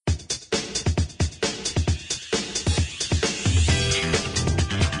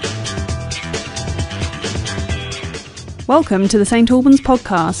Welcome to the St Albans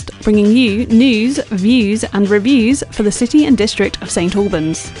podcast, bringing you news, views and reviews for the City and District of St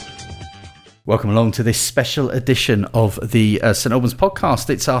Albans. Welcome along to this special edition of the St Albans podcast.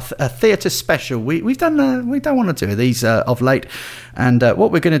 It's our theatre special. We've done one or two of these of late, and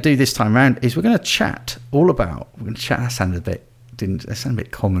what we're going to do this time around is we're going to chat all about. That sounded a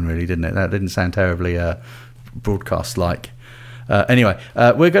bit common, really, didn't it? That didn't sound terribly broadcast like. Anyway,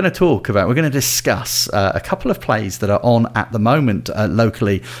 we're going to discuss a couple of plays that are on at the moment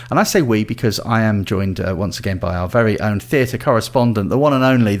locally. And I say we because I am joined once again by our very own theatre correspondent, the one and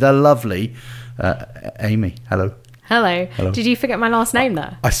only, the lovely Amy. Hello. Hello. Did you forget my last name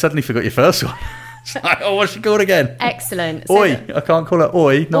there? I suddenly forgot your first one. What's she called again? Excellent. Oi. I can't call her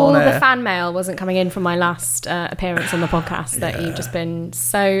Oi. Not all on air. the fan mail wasn't coming in from my last appearance on the podcast that you've just been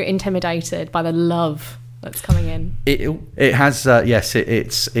so intimidated by the love that's coming in. It has, yes.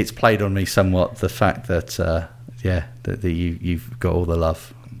 It's played on me somewhat, the fact that that you've got all the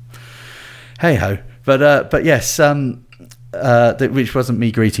love. Hey ho, but yes. Which wasn't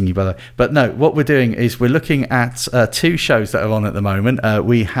me greeting you, by the way. But no, what we're doing is we're looking at two shows that are on at the moment.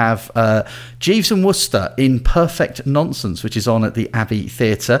 We have Jeeves and Wooster in Perfect Nonsense, which is on at the Abbey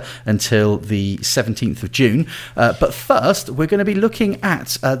Theatre until the 17th of June. But first, we're going to be looking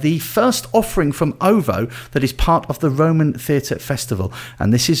at the first offering from OVO that is part of the Roman Theatre Festival.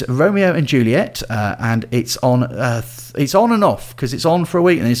 And this is Romeo and Juliet, and it's on and off, because it's on for a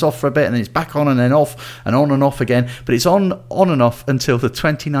week and it's off for a bit and then it's back on and then off and on and off again. But it's on and off until the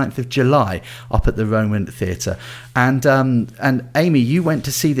 29th of July up at the Roman Theatre. And Amy, you went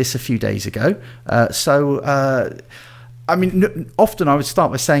to see this a few days ago. I mean, often I would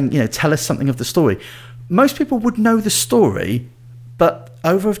start by saying, tell us something of the story. Most people would know the story, but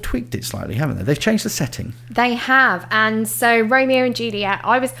OVO have tweaked it slightly, haven't they? They've changed the setting. They have. And so Romeo and Juliet,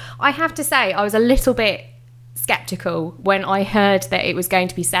 I have to say, I was a little bit sceptical when I heard that it was going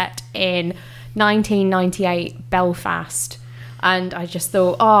to be set in 1998 Belfast, and I just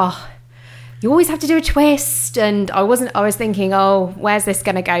thought, you always have to do a twist, and I was thinking, where's this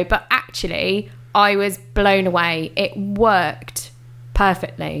going to go? But actually I was blown away. It worked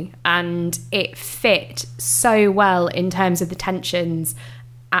perfectly and it fit so well in terms of the tensions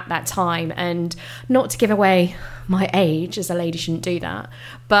at that time. And not to give away my age, as a lady shouldn't do that,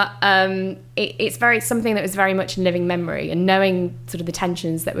 but it's very something that was very much in living memory, and knowing sort of the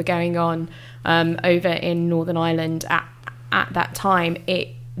tensions that were going on over in Northern Ireland at that time,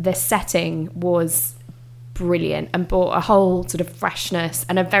 the setting was brilliant and brought a whole sort of freshness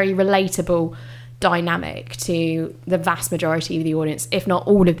and a very relatable dynamic to the vast majority of the audience, if not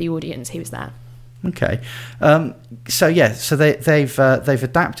all of the audience who was there. Okay, so they've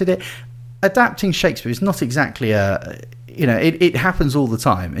adapted it. Adapting Shakespeare is not exactly it happens all the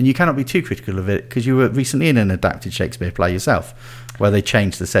time, and you cannot be too critical of it because you were recently in an adapted Shakespeare play yourself, where they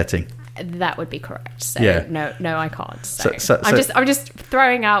changed the setting. That would be correct. So yeah. No, I can't. So I'm just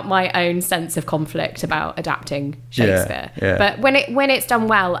throwing out my own sense of conflict about adapting Shakespeare. Yeah. But when it's done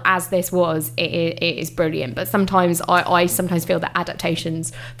well, as this was, it is brilliant. But sometimes I sometimes feel that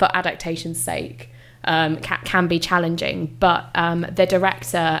adaptations for adaptation's sake can be challenging. But the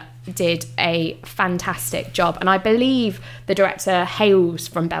director did a fantastic job, and I believe the director hails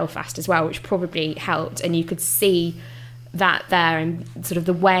from Belfast as well, which probably helped. And you could see that there, and sort of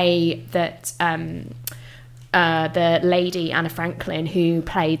the way that the lady Anna Franklin, who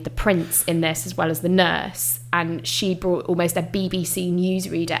played the prince in this as well as the nurse, and she brought almost a BBC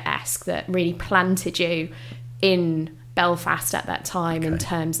newsreader-esque that really planted you in Belfast at that time. Okay. In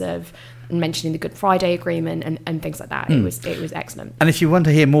terms of mentioning the Good Friday Agreement and things like that. It was excellent. And if you want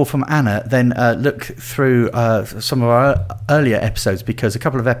to hear more from Anna, then look through some of our earlier episodes, because a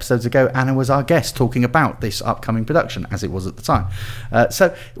couple of episodes ago Anna was our guest talking about this upcoming production, as it was at the time.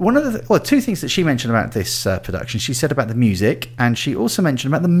 So one of two things that she mentioned about this production, she said about the music, and she also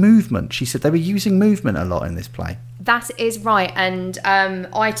mentioned about the movement. She said they were using movement a lot in this play. That is right, and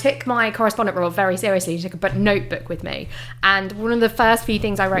I took my correspondent role very seriously. I took a notebook with me, and one of the first few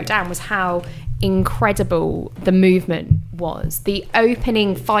things I wrote down was how incredible the movement was. The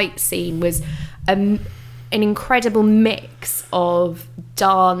opening fight scene was an incredible mix of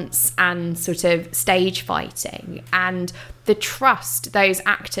dance and sort of stage fighting, and the trust those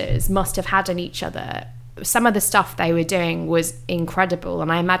actors must have had in each other. Some of the stuff they were doing was incredible,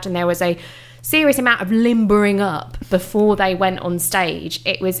 and I imagine there was a serious amount of limbering up before they went on stage.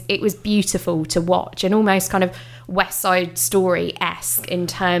 It was beautiful to watch, and almost kind of West Side Story-esque in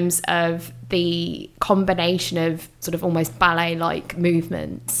terms of the combination of sort of almost ballet-like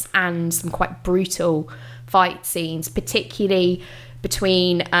movements and some quite brutal fight scenes, particularly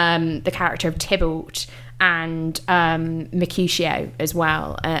between the character of Tybalt and Mercutio as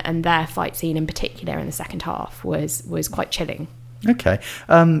well, and their fight scene in particular in the second half was quite chilling. Okay.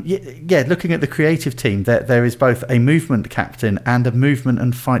 Looking at the creative team, there is both a movement captain and a movement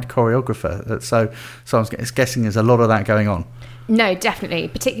and fight choreographer. So I was guessing there's a lot of that going on. No, definitely.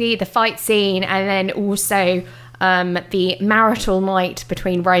 Particularly the fight scene, and then also the marital night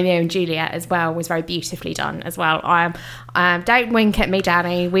between Romeo and Juliet as well was very beautifully done as well. Don't wink at me,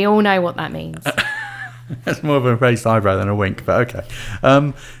 Danny. We all know what that means. That's more of a raised eyebrow than a wink, but okay.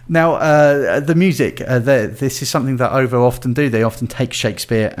 Now, the music, this is something that OVO often do. They often take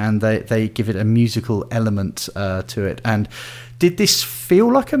Shakespeare and they give it a musical element to it. And did this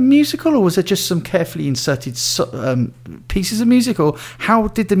feel like a musical, or was it just some carefully inserted pieces of music, or how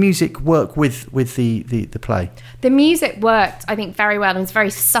did the music work with the play? The music worked, I think, very well, and was very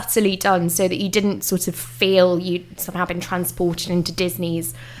subtly done so that you didn't sort of feel you'd somehow been transported into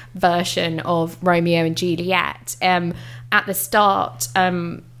Disney's version of Romeo and Juliet. At the start,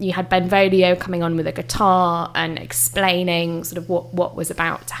 you had Benvolio coming on with a guitar and explaining sort of what was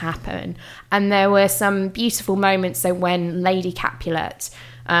about to happen. And there were some beautiful moments. So when Lady Capulet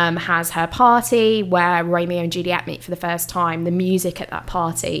has her party where Romeo and Juliet meet for the first time, the music at that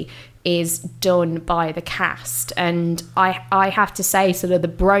party is done by the cast. And I have to say, sort of the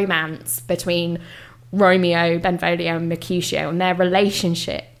bromance between Romeo, Benvolio and Mercutio and their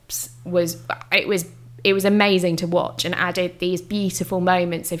relationships was amazing to watch, and added these beautiful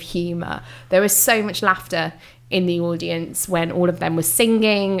moments of humour. There was so much laughter in the audience when all of them were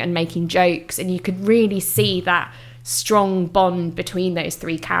singing and making jokes, and you could really see that strong bond between those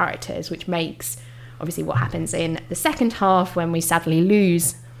three characters, which makes obviously what happens in the second half when we sadly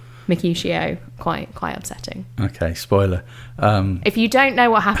lose Mercutio quite upsetting. Okay, spoiler. If you don't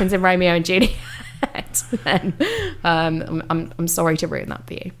know what happens in Romeo and Juliet, then I'm sorry to ruin that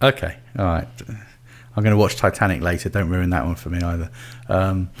for you. Okay, all right. I'm going to watch Titanic later. Don't ruin that one for me either.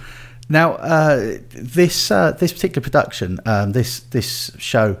 Now, this particular production, this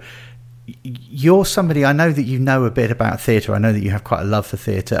show, you're somebody, I know that you know a bit about theatre. I know that you have quite a love for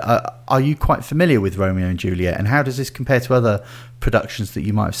theatre. Are you quite familiar with Romeo and Juliet? And how does this compare to other productions that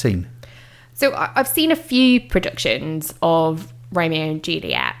you might have seen? So I've seen a few productions of Romeo and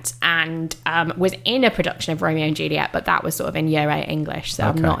Juliet, and was in a production of Romeo and Juliet, but that was sort of in year 8 English, so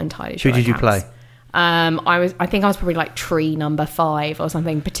okay. I'm not entirely sure. Who did you play? I think I was probably like tree number 5 or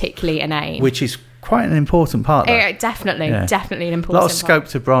something particularly inane. Which is quite an important part, though. Yeah, definitely an important part. A lot of scope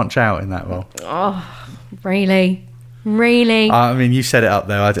to branch out in that role. Oh, really? Really? I mean, you set it up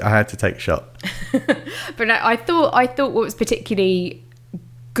there. I had to take a shot. But no, I thought what was particularly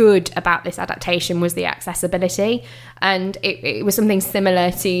good about this adaptation was the accessibility, and it was something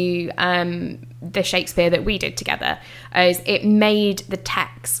similar to the Shakespeare that we did together, as it made the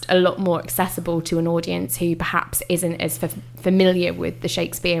text a lot more accessible to an audience who perhaps isn't as familiar with the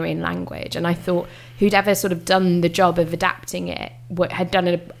Shakespearean language. And I thought who'd ever sort of done the job of adapting it had done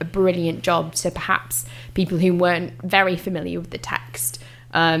a brilliant job to perhaps people who weren't very familiar with the text.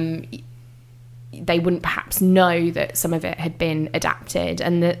 They wouldn't perhaps know that some of it had been adapted,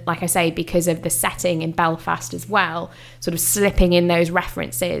 and that, like I say, because of the setting in Belfast as well, sort of slipping in those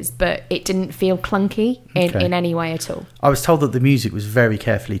references, but it didn't feel clunky in any way at all. I was told that the music was very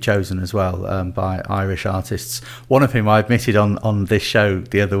carefully chosen as well, by Irish artists, one of whom I admitted on this show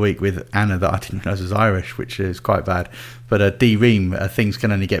the other week with Anna that I didn't know was Irish, which is quite bad. But D Ream, Things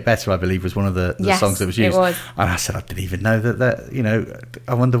Can Only Get Better, I believe, was one of the songs that was used. It was. And I said, I didn't even know that,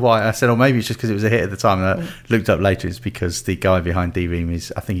 I wonder why. I said, or maybe it's just because it was a hit at the time. And I looked up later, it's because the guy behind D Ream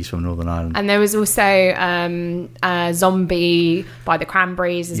I think he's from Northern Ireland. And there was also Zombie by the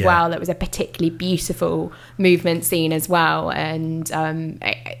Cranberries as well. That was a particularly beautiful movement scene as well. And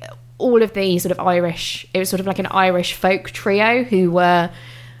all of the sort of Irish, it was sort of like an Irish folk trio who were...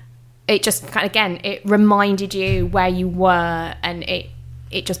 It just kind of, again, it reminded you where you were, and it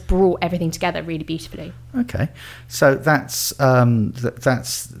just brought everything together really beautifully. Okay, so that's Romeo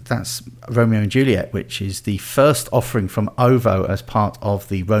and Juliet, which is the first offering from OVO as part of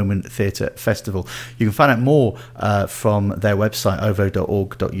the Roman Theatre Festival. You can find out more from their website,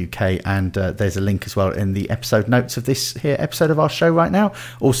 ovo.org.uk, and there's a link as well in the episode notes of this here episode of our show right now.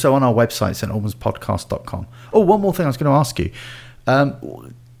 Also on our website, st.albans.podcast.com. Oh, one more thing I was going to ask you.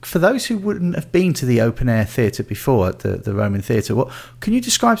 For those who wouldn't have been to the open air theatre before at the Roman Theatre, can you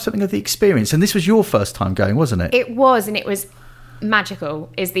describe something of the experience? And this was your first time going, wasn't it? It was, and it was magical,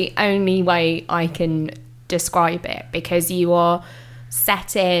 is the only way I can describe it, because you are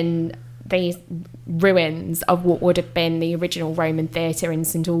set in these ruins of what would have been the original Roman theatre in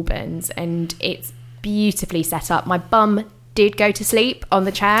St Albans, and it's beautifully set up. My bum did go to sleep on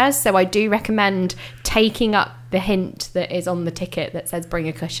the chairs, so I do recommend taking up the hint that is on the ticket that says bring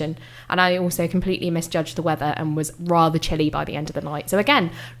a cushion. And I also completely misjudged the weather and was rather chilly by the end of the night. So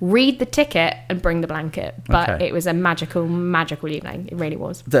again, read the ticket and bring the blanket. But It was a magical evening. It really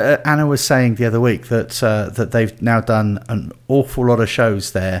was. Anna was saying the other week that they've now done an awful lot of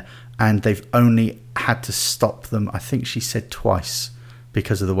shows there, and they've only had to stop them, I think she said twice,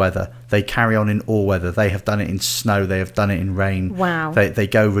 because of the weather. They carry on in all weather. They have done it in snow. They have done it in rain. Wow. They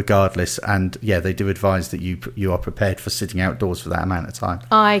go regardless. And yeah, they do advise that you are prepared for sitting outdoors for that amount of time.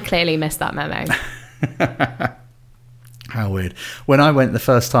 I clearly missed that memo. How weird. When I went the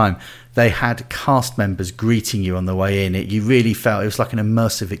first time, they had cast members greeting you on the way in. You really felt it was like an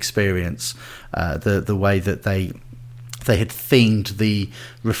immersive experience. The way that they had themed the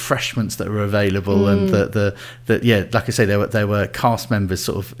refreshments that were available, and the like I say, there were cast members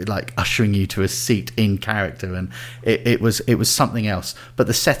sort of like ushering you to a seat in character, and it was something else. But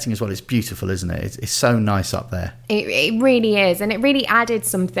the setting as well is beautiful, isn't it? It's so nice up there. It really is, and it really added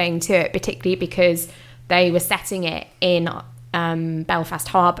something to it, particularly because they were setting it in Belfast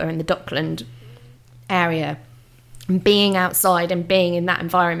Harbour in the Dockland area. Being outside and being in that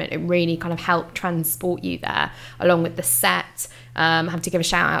environment, it really kind of helped transport you there, along with the set. I have to give a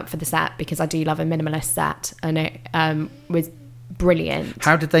shout out for the set, because I do love a minimalist set, and it was brilliant.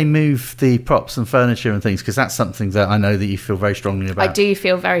 How did they move the props and furniture and things? Because that's something that I know that you feel very strongly about. I do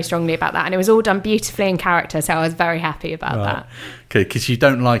feel very strongly about that, and it was all done beautifully in character, so I was very happy about that. Because you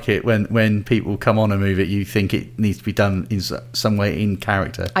don't like it when people come on a movie, you think it needs to be done in some way in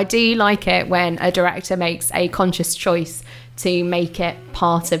character. I do like it when a director makes a conscious choice to make it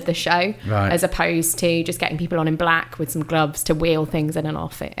part of the show, as opposed to just getting people on in black with some gloves to wheel things in and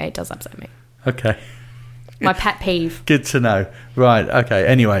off. It does upset me. Okay. My pet peeve. Good to know. Right, okay.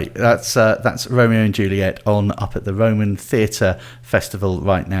 Anyway, that's Romeo and Juliet on up at the Roman Theatre Festival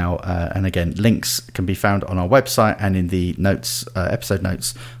right now. And again, links can be found on our website and in the notes, episode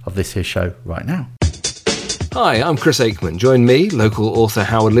notes of this here show right now. Hi, I'm Chris Aikman. Join me, local author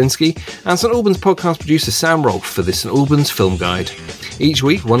Howard Linsky, and St Albans podcast producer Sam Rolfe for the St Albans Film Guide. Each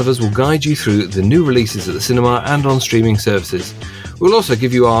week, one of us will guide you through the new releases at the cinema and on streaming services. We'll also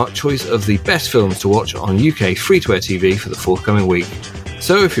give you our choice of the best films to watch on UK free-to-air TV for the forthcoming week.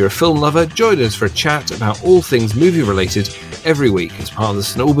 So if you're a film lover, join us for a chat about all things movie-related every week as part of the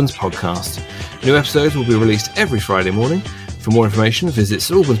St Albans podcast. New episodes will be released every Friday morning. For more information, visit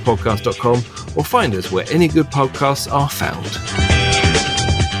stalbanspodcast.com or find us where any good podcasts are found.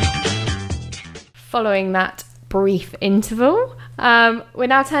 Following that brief interval, we're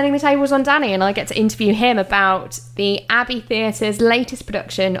now turning the tables on Danny, and I get to interview him about the Abbey Theatre's latest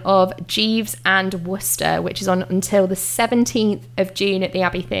production of Jeeves and Wooster, which is on until the 17th of June at the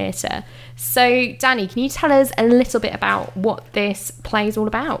Abbey Theatre. So, Danny, can you tell us a little bit about what this play is all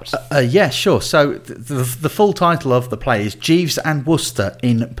about? Yeah, sure. So, the full title of the play is Jeeves and Wooster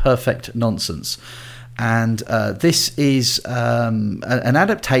in Perfect Nonsense. And this is an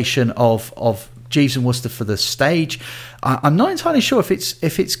adaptation of Jeeves and Wooster for the stage. I'm not entirely sure if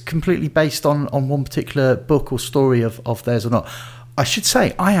it's completely based on one particular book or story of theirs or not. I should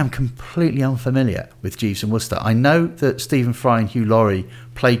say I am completely unfamiliar with Jeeves and Wooster. I know that Stephen Fry and Hugh Laurie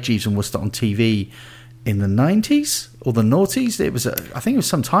played Jeeves and Wooster on TV in the 90s or the noughties. It was I think it was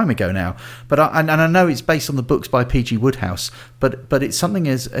some time ago now. But I know it's based on the books by P.G. Wodehouse. But it's something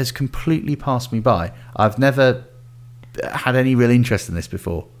has completely passed me by. I've never had any real interest in this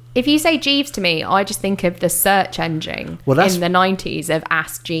before. If you say Jeeves to me, I just think of the search engine in the 90s of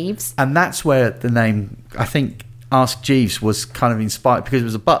Ask Jeeves. And that's where the name, I think, Ask Jeeves was kind of inspired, because it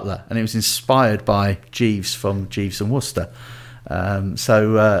was a butler, and it was inspired by Jeeves from Jeeves and Wooster.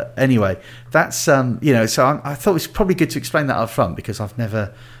 Anyway, that's, so I thought it was probably good to explain that up front, because I've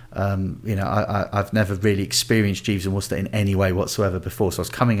never... I've never really experienced Jeeves and Wooster in any way whatsoever before, so I was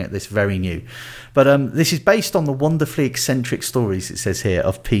coming at this very new. But this is based on the wonderfully eccentric stories, it says here,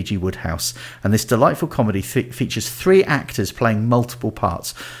 of P.G. Wodehouse, and this delightful comedy features 3 actors playing multiple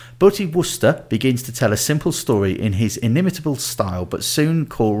parts. Bertie Wooster begins to tell a simple story in his inimitable style, but soon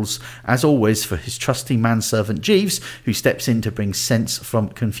calls, as always, for his trusty manservant Jeeves, who steps in to bring sense from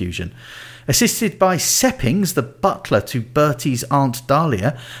confusion. Assisted by Seppings, the butler to Bertie's Aunt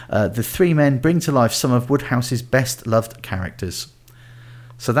Dahlia, the 3 men bring to life some of Wodehouse's best-loved characters.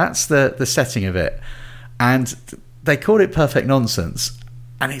 So that's the setting of it. And they call it Perfect Nonsense.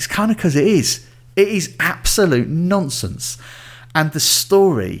 And it's kind of because it is. It is absolute nonsense. And the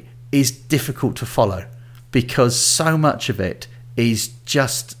story is difficult to follow, because so much of it is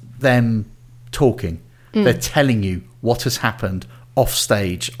just them talking. They're telling you what has happened off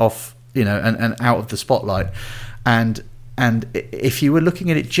stage, and out of the spotlight, and if you were looking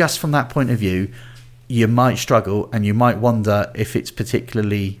at it just from that point of view, you might struggle and you might wonder if it's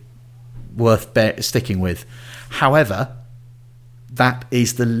particularly worth sticking with. However, that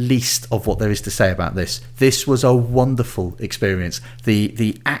is the least of what there is to say about this. This was a wonderful experience.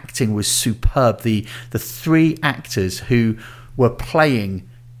 The acting was superb. The three actors who were playing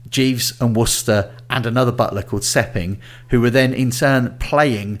Jeeves and Wooster and another butler called Sepping, who were then in turn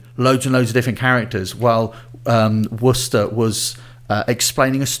playing loads and loads of different characters while Wooster was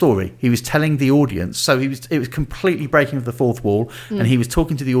explaining a story. He was telling the audience, so it was completely breaking of the fourth wall, and he was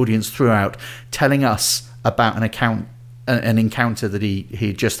talking to the audience throughout, telling us about an encounter that he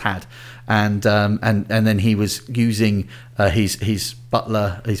had just had, and then he was using his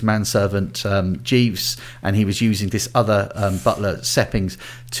butler, his manservant Jeeves, and he was using this other butler Seppings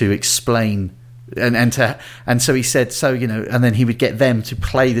to explain. And so he said, and then he would get them to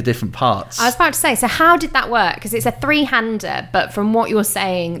play the different parts. I was about to say, so how did that work? Because it's a three-hander, but from what you're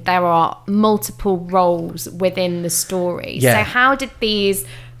saying, there are multiple roles within the story. Yeah. So how did these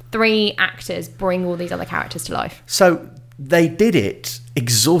three actors bring all these other characters to life? So they did it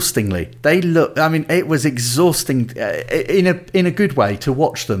exhaustingly. It was exhausting in a good way to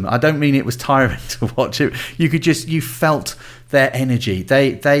watch them. I don't mean it was tiring to watch it. You felt their energy.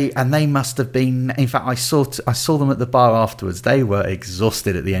 They must have been. In fact, I saw them at the bar afterwards. They were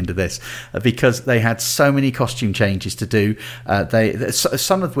exhausted at the end of this because they had so many costume changes to do.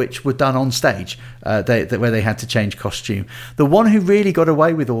 Some of which were done on stage, where they had to change costume. The one who really got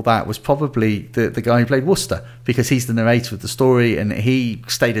away with all that was probably the guy who played Wooster, because he's the narrator of the story and he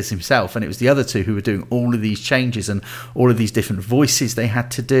stayed as himself. And it was the other two who were doing all of these changes and all of these different voices they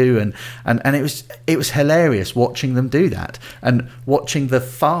had to do. And it was hilarious watching them do that and watching the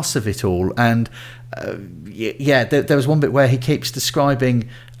farce of it all. And there was one bit where he keeps describing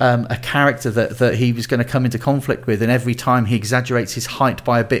a character that he was going to come into conflict with, and every time he exaggerates his height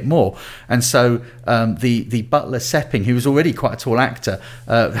by a bit more. And so the butler Sepping, who was already quite a tall actor,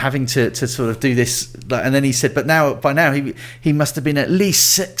 having to sort of do this, and then he said, but by now he must have been at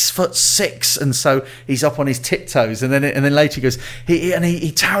least 6'6", and so he's up on his tiptoes, and then later he goes,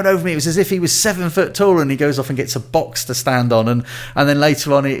 he towered over me. It was as if he was 7 foot tall, and he goes off and gets a box to stand on, and then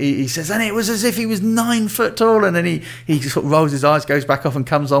later on he says, and it was as if he was 9 foot tall, and then he sort of rolls his eyes, goes back off, and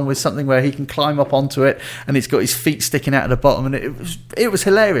comes on with something where he can climb up onto it, and it's got his feet sticking out at the bottom, and it was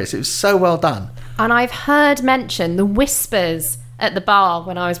hilarious. It was so well done. And I've heard mention the whispers at the bar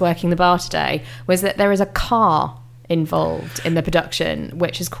when I was working the bar today was that there is a car involved in the production,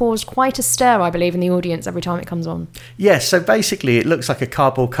 which has caused quite a stir, I believe, in the audience every time it comes on. Yes, so basically it looks like a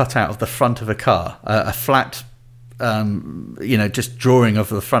cardboard cutout of the front of a car, a flat just drawing of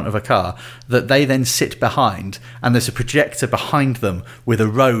the front of a car that they then sit behind, and there's a projector behind them with a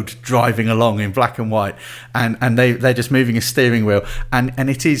road driving along in black and white, and they're just moving a steering wheel, and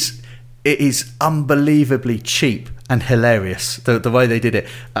it is unbelievably cheap and hilarious the way they did it.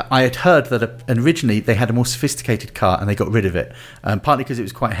 I had heard that originally they had a more sophisticated car and they got rid of it, partly because it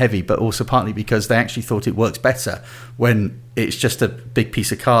was quite heavy, but also partly because they actually thought it works better when it's just a big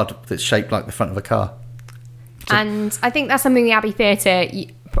piece of card that's shaped like the front of a car. And I think that's something the Abbey Theatre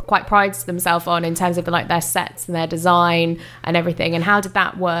quite prides themselves on in terms of their sets and their design and everything. And how did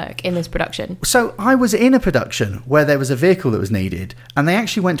that work in this production? So I was in a production where there was a vehicle that was needed, and they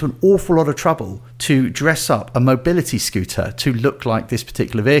actually went to an awful lot of trouble to dress up a mobility scooter to look like this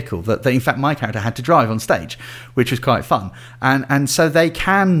particular vehicle that in fact my character had to drive on stage, which was quite fun. And so they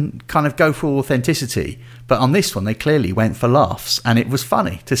can kind of go for authenticity, but on this one they clearly went for laughs, and it was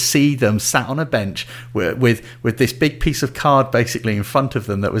funny to see them sat on a bench with this big piece of card basically in front of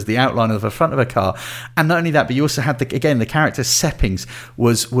them that was the outline of the front of a car. And not only that, but you also had the character Seppings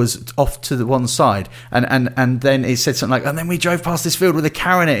was off to the one side, and then it said something like, and then we drove past this field with a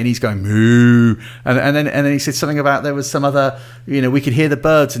cow in it, and he's going moo, and then he said something about there was some other, we could hear the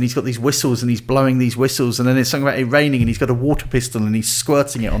birds, and he's got these whistles and he's blowing these whistles, and then there's something about it raining and he's got a water pistol and he's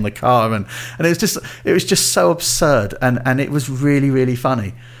squirting it on the car, and it was just so absurd, and it was really, really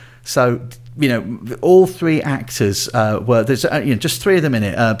funny. So all three actors were, there's just three of them in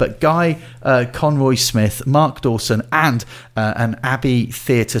it, but Guy Conroy Smith, Mark Dawson, and an Abbey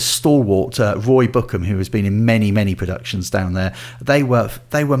Theatre stalwart, Roy Bookham, who has been in many, many productions down there. They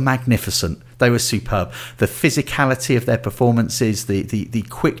were magnificent. They were superb. The physicality of their performances, the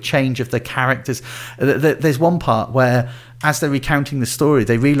quick change of the characters. There's one part where, as they're recounting the story,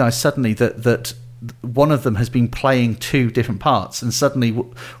 they realise suddenly that one of them has been playing two different parts, and suddenly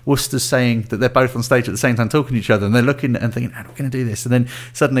Wooster's saying that they're both on stage at the same time talking to each other, and they're looking and thinking, how are we going to do this? And then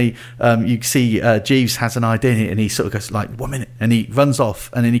suddenly you see Jeeves has an idea, and he sort of goes like, 1 minute, and he runs off,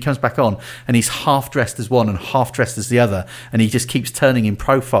 and then he comes back on, and he's half dressed as one and half dressed as the other, and he just keeps turning in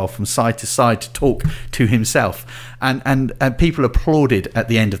profile from side to side to talk to himself. And people applauded at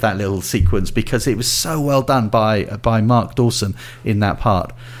the end of that little sequence because it was so well done by Mark Dawson in that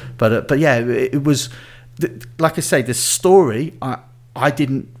part. But yeah, it was, like I say, the story, I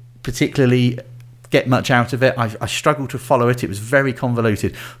didn't particularly get much out of it. I struggled to follow it. It was very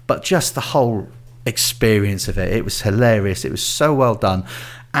convoluted. But just the whole experience of it was hilarious. It was so well done.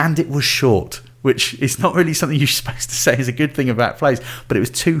 And it was short, which is not really something you're supposed to say is a good thing about plays. But it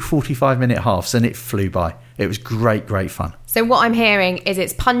was 2 45-minute halves, and it flew by. It was great fun. So what I'm hearing is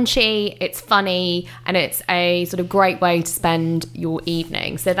it's punchy, it's funny, and it's a sort of great way to spend your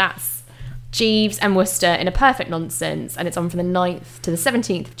evening. So that's Jeeves and Wooster in a perfect nonsense, and it's on from the 9th to the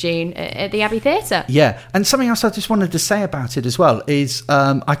 17th of June at the Abbey Theatre. Yeah, and something else I just wanted to say about it as well is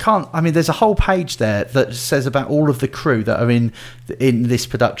there's a whole page there that says about all of the crew that are in this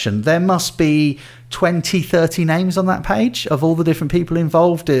production. There must be 20-30 names on that page of all the different people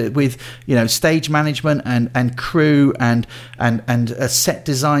involved with, stage management and crew and set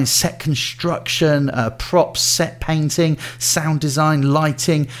design, set construction, props, set painting, sound design,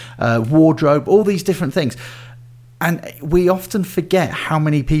 lighting, wardrobe, all these different things. And we often forget how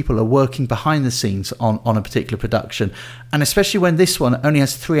many people are working behind the scenes on a particular production, and especially when this one only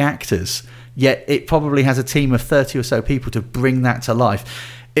has 3 actors, yet it probably has a team of 30 or so people to bring that to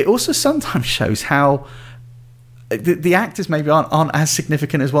life. It also sometimes shows how the actors maybe aren't as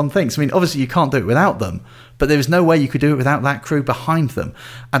significant as one thinks. I mean, obviously you can't do it without them, but there was no way you could do it without that crew behind them.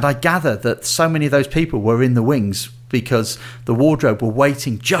 And I gather that so many of those people were in the wings because the wardrobe were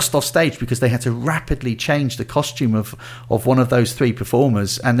waiting just off stage because they had to rapidly change the costume of one of those 3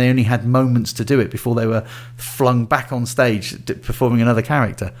 performers, and they only had moments to do it before they were flung back on stage performing another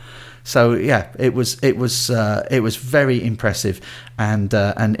character. So yeah, it was very impressive, and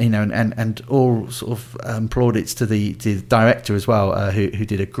all sort of plaudits to the director as well, who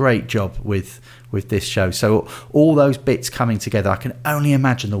did a great job with this show. So all those bits coming together, I can only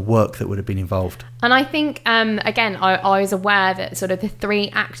imagine the work that would have been involved. And I think again, I was aware that sort of the 3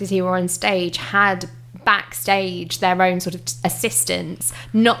 actors who were on stage had backstage their own sort of assistants,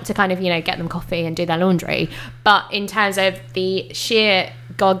 not to kind of get them coffee and do their laundry, but in terms of the sheer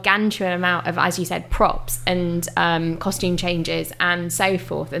gargantuan amount of, as you said, props and costume changes and so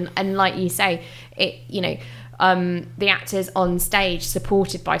forth, and like you say, it the actors on stage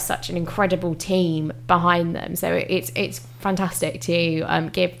supported by such an incredible team behind them. So it's fantastic to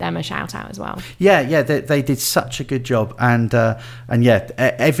give them a shout out as well. Yeah, they did such a good job, and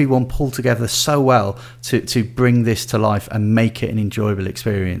everyone pulled together so well to bring this to life and make it an enjoyable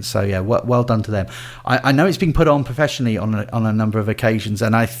experience. So yeah, well done to them. I know it's been put on professionally on a number of occasions,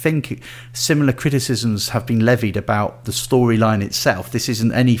 and I think similar criticisms have been levied about the storyline itself. This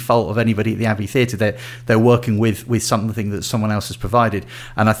isn't any fault of anybody at the Abbey Theatre. They're working with something that someone else has provided,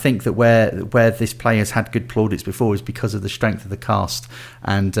 and I think that where this play has had good plaudits before is because of the strength of the cast,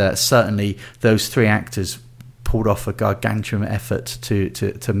 and certainly those 3 actors pulled off a gargantuan effort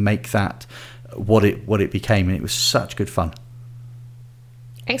to make that what it became, and it was such good fun.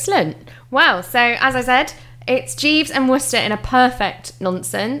 Excellent. Well, so as I said, it's Jeeves and Wooster in a perfect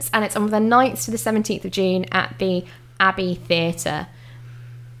nonsense, and it's on the 9th to the 17th of June at the Abbey Theatre.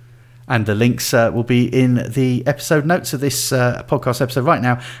 And the links will be in the episode notes of this podcast episode right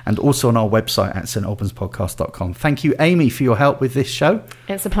now, and also on our website at stalbanspodcast.com. Thank you, Amy, for your help with this show.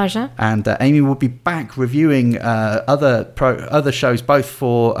 It's a pleasure. And Amy will be back reviewing other shows, both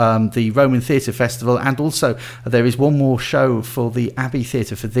for the Roman Theatre Festival, and also there is one more show for the Abbey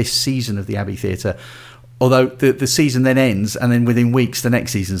Theatre for this season of the Abbey Theatre. Although the season then ends, and then within weeks the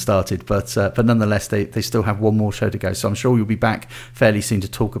next season started, but nonetheless they still have one more show to go. So I'm sure you'll be back fairly soon to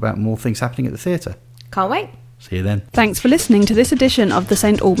talk about more things happening at the theatre. Can't wait. See you then. Thanks for listening to this edition of the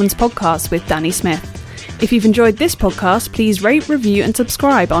St Albans Podcast with Danny Smith. If you've enjoyed this podcast, please rate, review and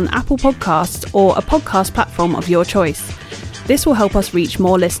subscribe on Apple Podcasts or a podcast platform of your choice. This will help us reach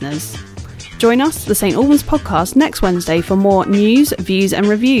more listeners. Join us, the St Albans Podcast, next Wednesday for more news, views and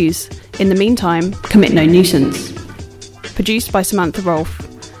reviews. In the meantime, commit no nuisance. Produced by Samantha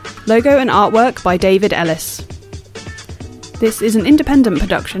Rolfe. Logo and artwork by David Ellis. This is an independent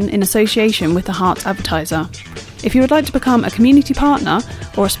production in association with the Hearts Advertiser. If you would like to become a community partner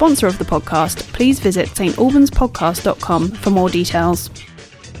or a sponsor of the podcast, please visit stalbanspodcast.com for more details.